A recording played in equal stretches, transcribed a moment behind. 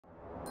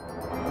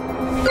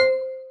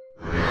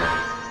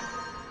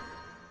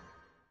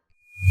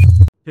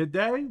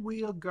Today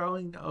we are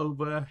going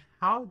over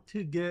how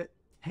to get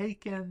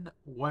taken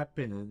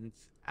weapons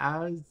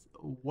as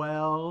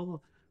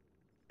well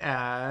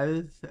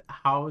as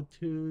how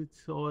to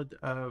sort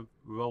of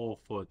roll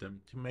for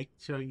them to make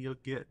sure you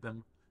get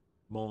them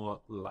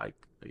more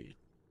likely.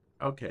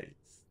 Okay,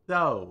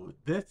 so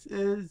this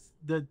is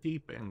the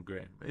deep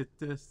engram. It's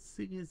the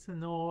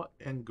seasonal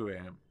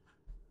engram.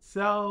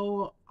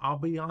 So I'll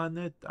be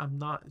honest, I'm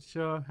not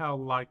sure how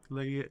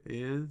likely it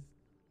is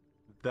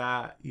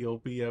that you'll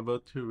be able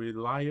to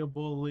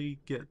reliably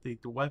get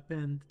these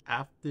weapons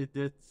after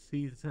this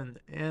season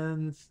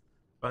ends.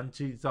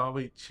 Bungie's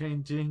always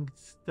changing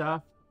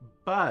stuff,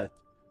 but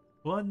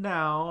for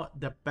now,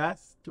 the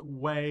best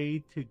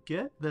way to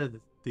get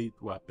these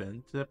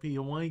weapons, if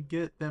you want to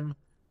get them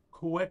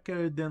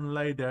quicker than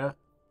later,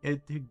 is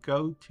to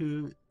go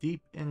to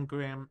Deep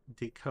Engram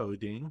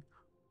Decoding,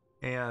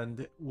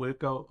 and we'll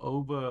go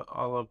over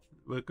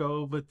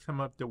some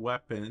of the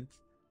weapons.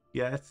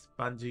 Yes,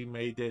 Bungie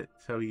made it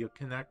so you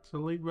can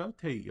actually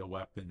rotate your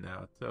weapon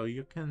now, so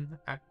you can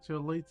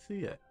actually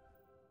see it.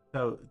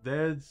 So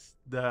it's,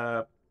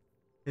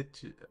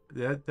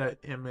 there's the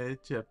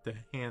image of the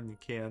hand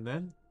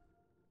cannon,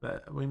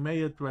 but we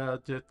may as well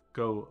just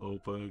go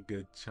over a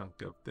good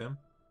chunk of them.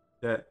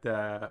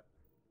 The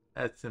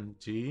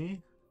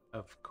SMG,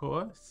 of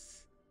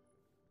course,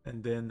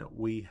 and then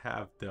we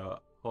have the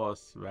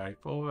horse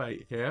rifle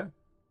right here.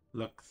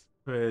 Looks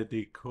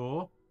pretty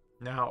cool.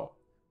 Now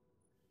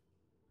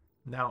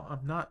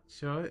I'm not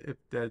sure if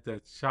there's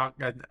a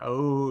shotgun.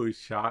 Oh,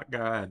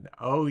 shotgun.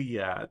 Oh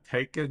yeah,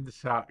 taking the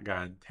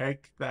shotgun.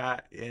 Take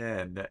that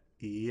in.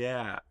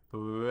 Yeah,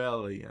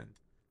 brilliant.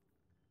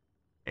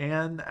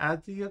 And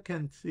as you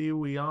can see,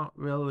 we aren't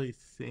really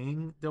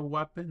seeing the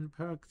weapon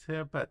perks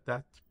here, but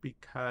that's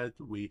because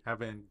we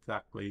haven't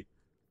exactly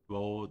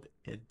rolled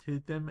into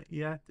them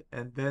yet.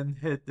 And then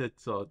hit the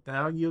sword.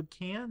 Now you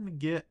can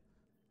get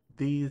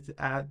these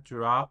at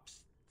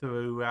drops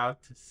throughout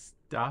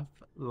stuff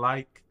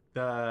like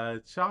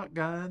the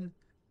shotgun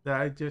that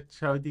I just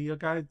showed you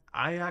guys.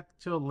 I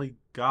actually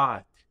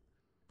got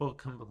for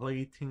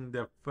completing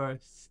the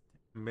first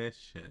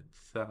mission.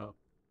 So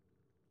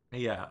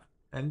yeah,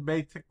 and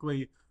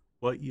basically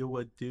what you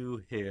would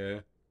do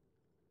here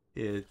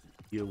is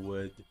you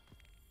would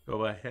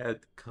go ahead,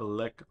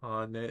 click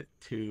on it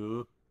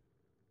to,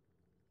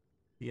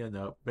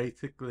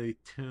 basically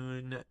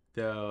tune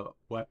the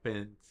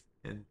weapons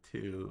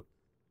into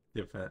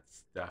different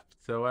stuff.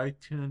 So I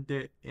tuned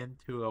it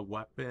into a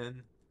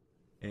weapon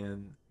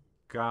and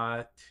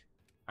got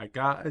I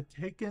got a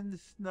taken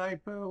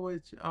sniper,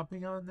 which I'll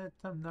be honest,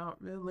 I'm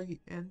not really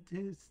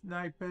into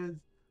snipers.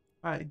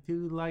 I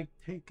do like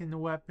taking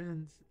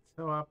weapons,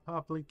 so I'll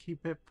probably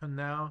keep it for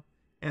now.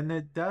 And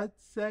it does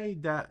say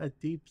that a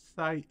deep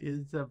sight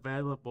is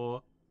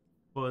available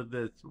for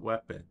this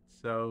weapon.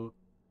 So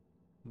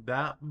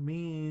that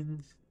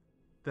means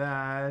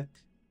that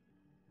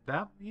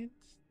that means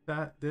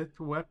that this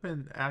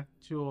weapon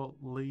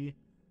actually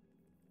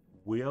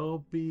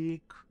will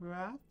be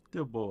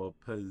craftable,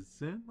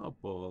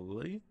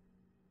 presumably.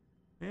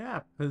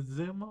 Yeah,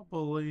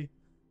 presumably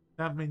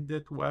that means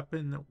this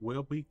weapon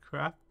will be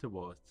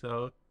craftable.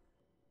 So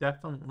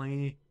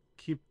definitely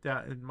keep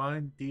that in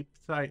mind. Deep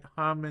Sight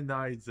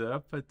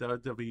Harmonizer, for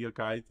those of you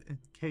guys, in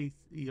case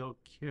you're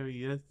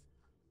curious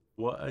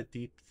what a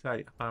Deep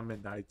Sight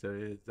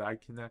Harmonizer is, I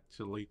can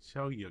actually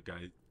show you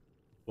guys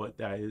what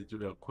that is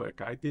real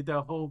quick. I did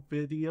a whole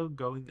video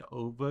going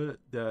over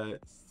the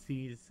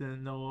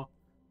seasonal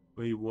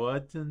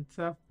rewards and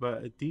stuff,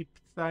 but a deep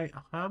sight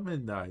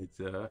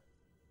harmonizer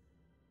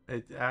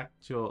is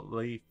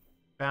actually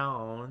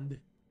found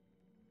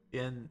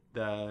in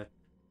the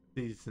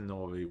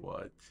seasonal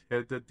rewards.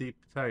 Here's the deep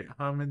sight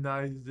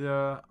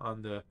harmonizer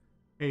on the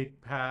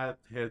paid path,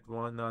 here's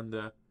one on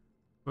the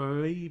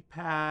free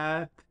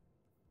path,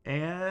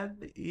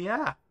 and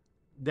yeah,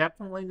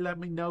 definitely let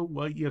me know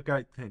what you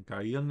guys think.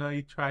 Are you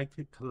gonna try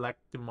to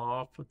collect them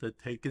all for the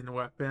taken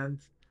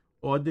weapons?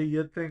 Or do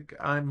you think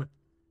I'm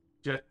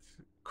just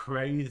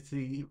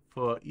crazy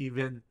for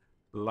even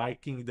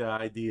liking the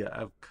idea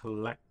of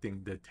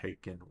collecting the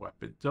taken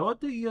weapons? Or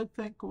do you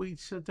think we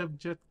should have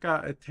just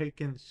got a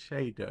taken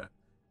shader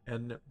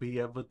and be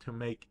able to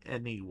make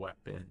any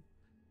weapon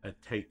a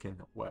taken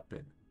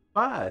weapon?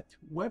 But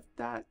with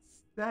that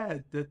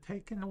said, the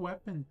taken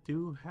weapon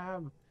do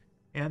have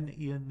an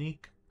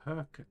unique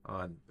perk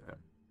on them.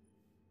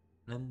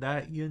 And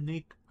that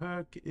unique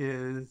perk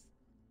is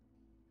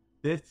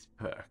this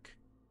perk.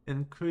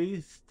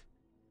 Increased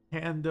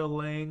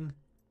handling,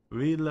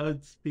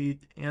 reload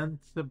speed, and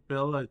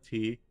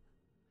stability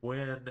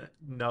when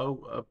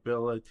no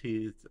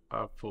abilities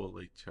are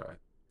fully charged.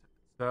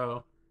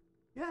 So,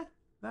 yeah,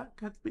 that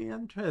could be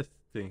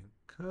interesting.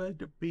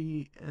 Could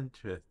be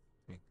interesting.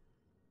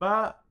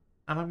 But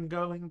I'm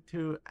going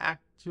to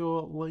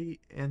actually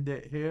end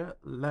it here.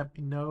 Let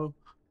me know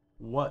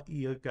what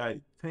you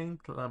guys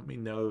think. Let me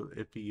know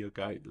if you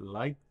guys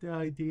like the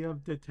idea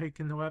of the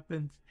taken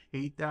weapons,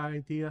 hate the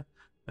idea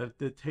of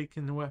the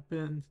taken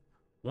weapons,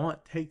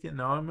 want taken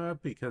armor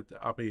because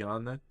I'll be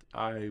honest,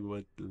 I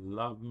would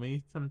love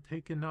me some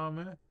taken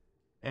armor.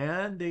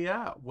 And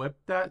yeah, with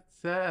that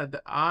said,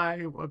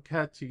 I will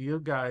catch you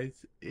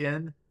guys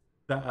in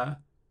the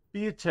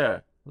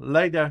future.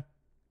 Later.